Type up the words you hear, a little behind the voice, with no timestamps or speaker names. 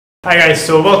Hi guys,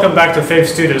 so welcome back to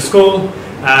FAV-Studios School.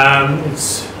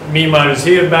 It's me, Marius,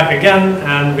 here back again,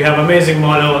 and we have amazing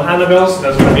model Annabelle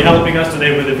that's going to be helping us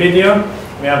today with the video.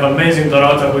 We have amazing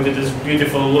Dorota who did this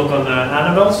beautiful look on the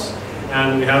Annabelles,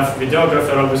 and we have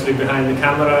Videographer obviously behind the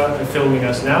camera filming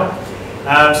us now.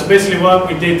 So basically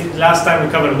what we did last time,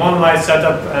 we covered one light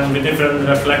setup and with different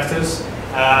reflectors.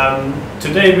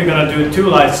 Today we're going to do two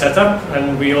light setup,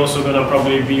 and we're also going to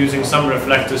probably be using some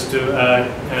reflectors to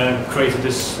create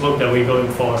this look that we're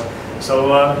going for.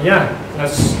 So yeah,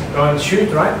 let's go and shoot,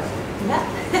 right? Yeah.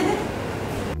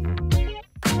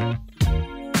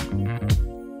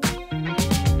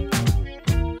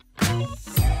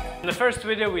 The first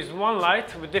video is one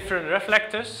light with different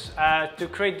reflectors to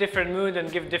create different mood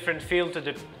and give different feel to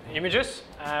the images,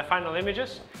 final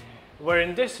images. Where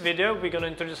in this video we're going to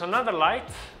introduce another light,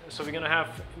 so we're going to have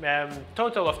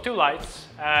total of two lights,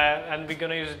 and we're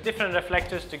going to use different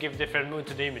reflectors to give different mood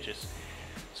to the images.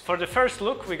 So for the first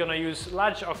look, we're going to use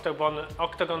large octagon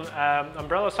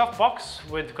umbrella softbox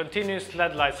with continuous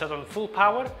LED light set on full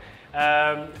power.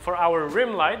 For our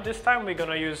rim light, this time we're going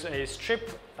to use a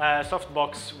strip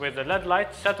softbox with a LED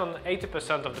light set on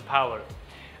 80% of the power.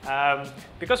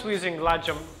 Because we're using large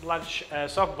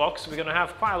softbox, we're going to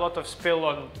have quite a lot of spill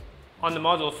on the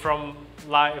model from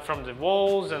the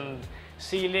walls and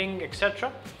ceiling,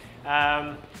 etc.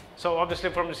 So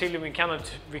obviously from the ceiling we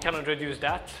cannot reduce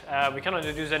that. We cannot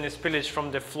reduce any spillage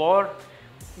from the floor.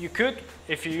 You could,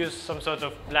 if you use some sort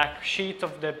of black sheet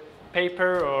of the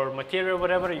paper or material,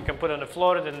 whatever, you can put on the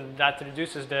floor, then that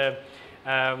reduces the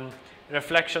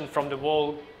reflection from the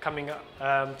wall coming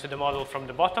to the model from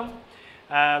the bottom.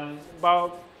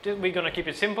 But we're going to keep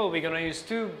it simple. We're going to use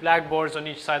two black boards on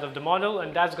each side of the model,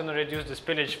 and that's going to reduce the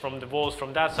spillage from the walls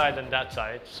from that side and that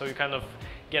side. So you kind of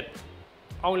get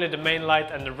only the main light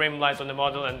and the rim light on the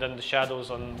model, and then the shadows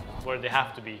on where they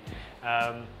have to be.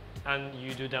 And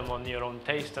you do them on your own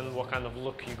taste and what kind of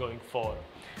look you're going for.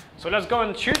 So let's go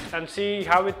and shoot and see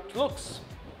how it looks.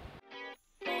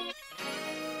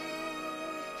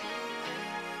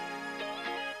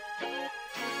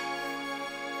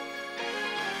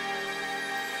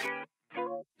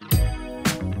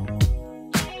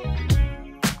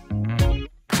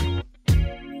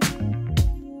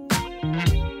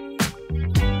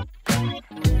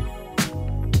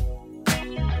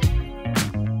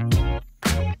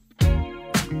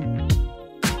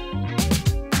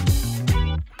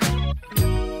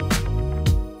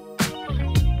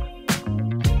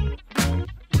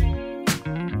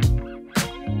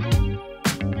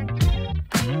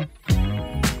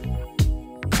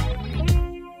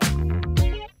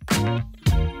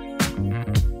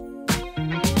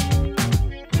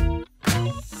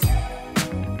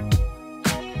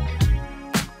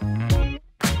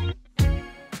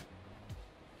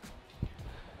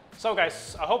 So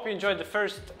guys, I hope you enjoyed the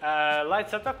first light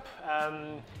setup,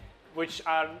 which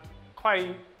are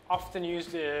quite often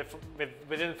used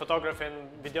within photography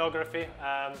and videography,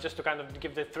 just to kind of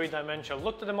give the three-dimensional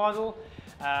look to the model,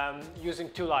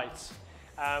 using two lights.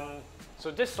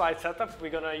 So this light setup, we're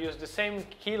going to use the same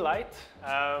key light,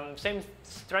 same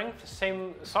strength,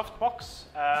 same softbox,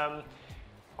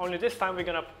 only this time we're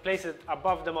going to place it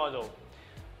above the model.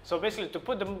 So basically to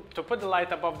put the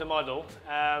light above the model,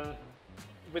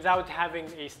 without having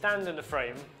a stand in the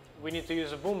frame, we need to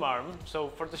use a boom arm. So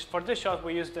for this shot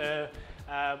we used a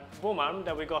boom arm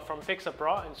that we got from Pixar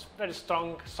Pro. It's very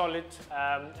strong, solid,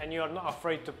 and you are not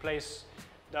afraid to place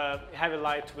the heavy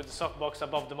light with the softbox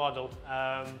above the model,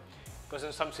 because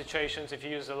in some situations if you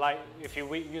use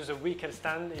use a weaker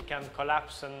stand, it can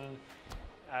collapse, and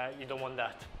you don't want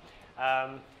that.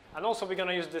 And also we're going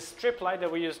to use the strip light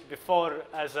that we used before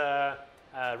as a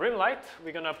rim light.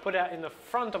 We're going to put it in the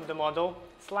front of the model,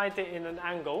 slightly in an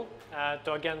angle,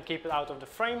 to again keep it out of the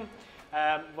frame,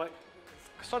 but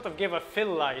sort of give a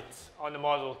fill light on the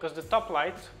model, because the top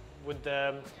light would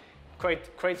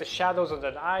create the shadows of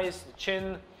the eyes, the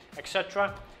chin,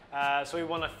 etc. So we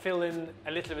want to fill in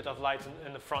a little bit of light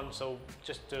in the front, so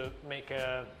just to make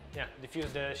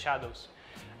diffuse the shadows.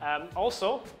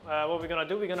 Also, what we're going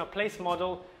to do, we're going to place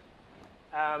model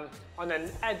on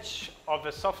an edge of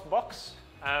a soft box,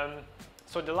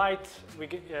 so the light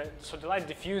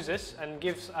diffuses and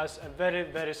gives us a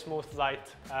very smooth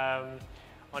light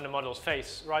on the model's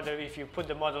face. Rather, if you put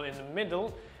the model in the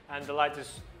middle and the light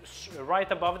is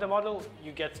right above the model,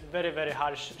 you get very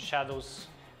harsh shadows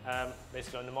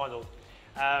basically on the model.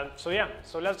 So yeah,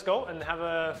 so let's go and have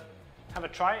a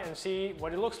try and see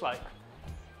what it looks like.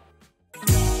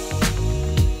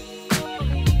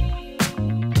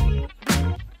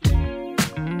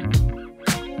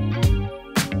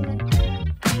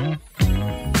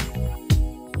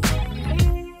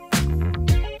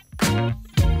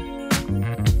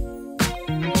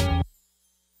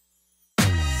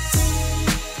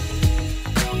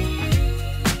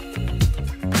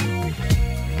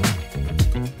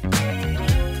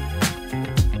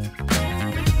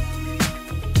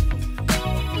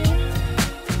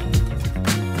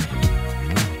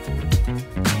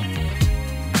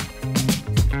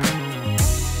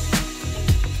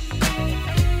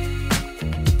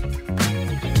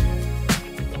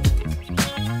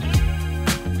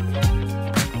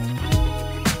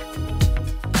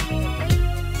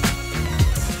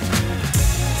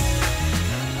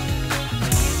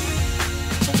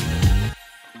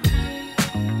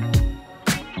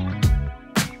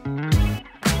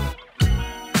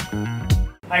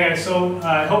 Hi guys, so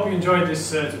I hope you enjoyed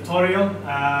this tutorial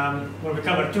where we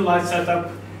cover 2 light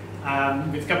setup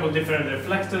with a couple of different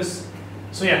reflectors.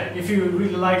 So yeah, if you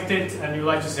really liked it and you'd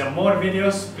like to see more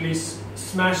videos, please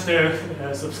smash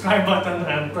the subscribe button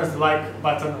and press the like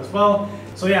button as well.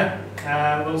 So yeah,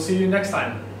 we'll see you next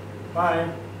time. Bye!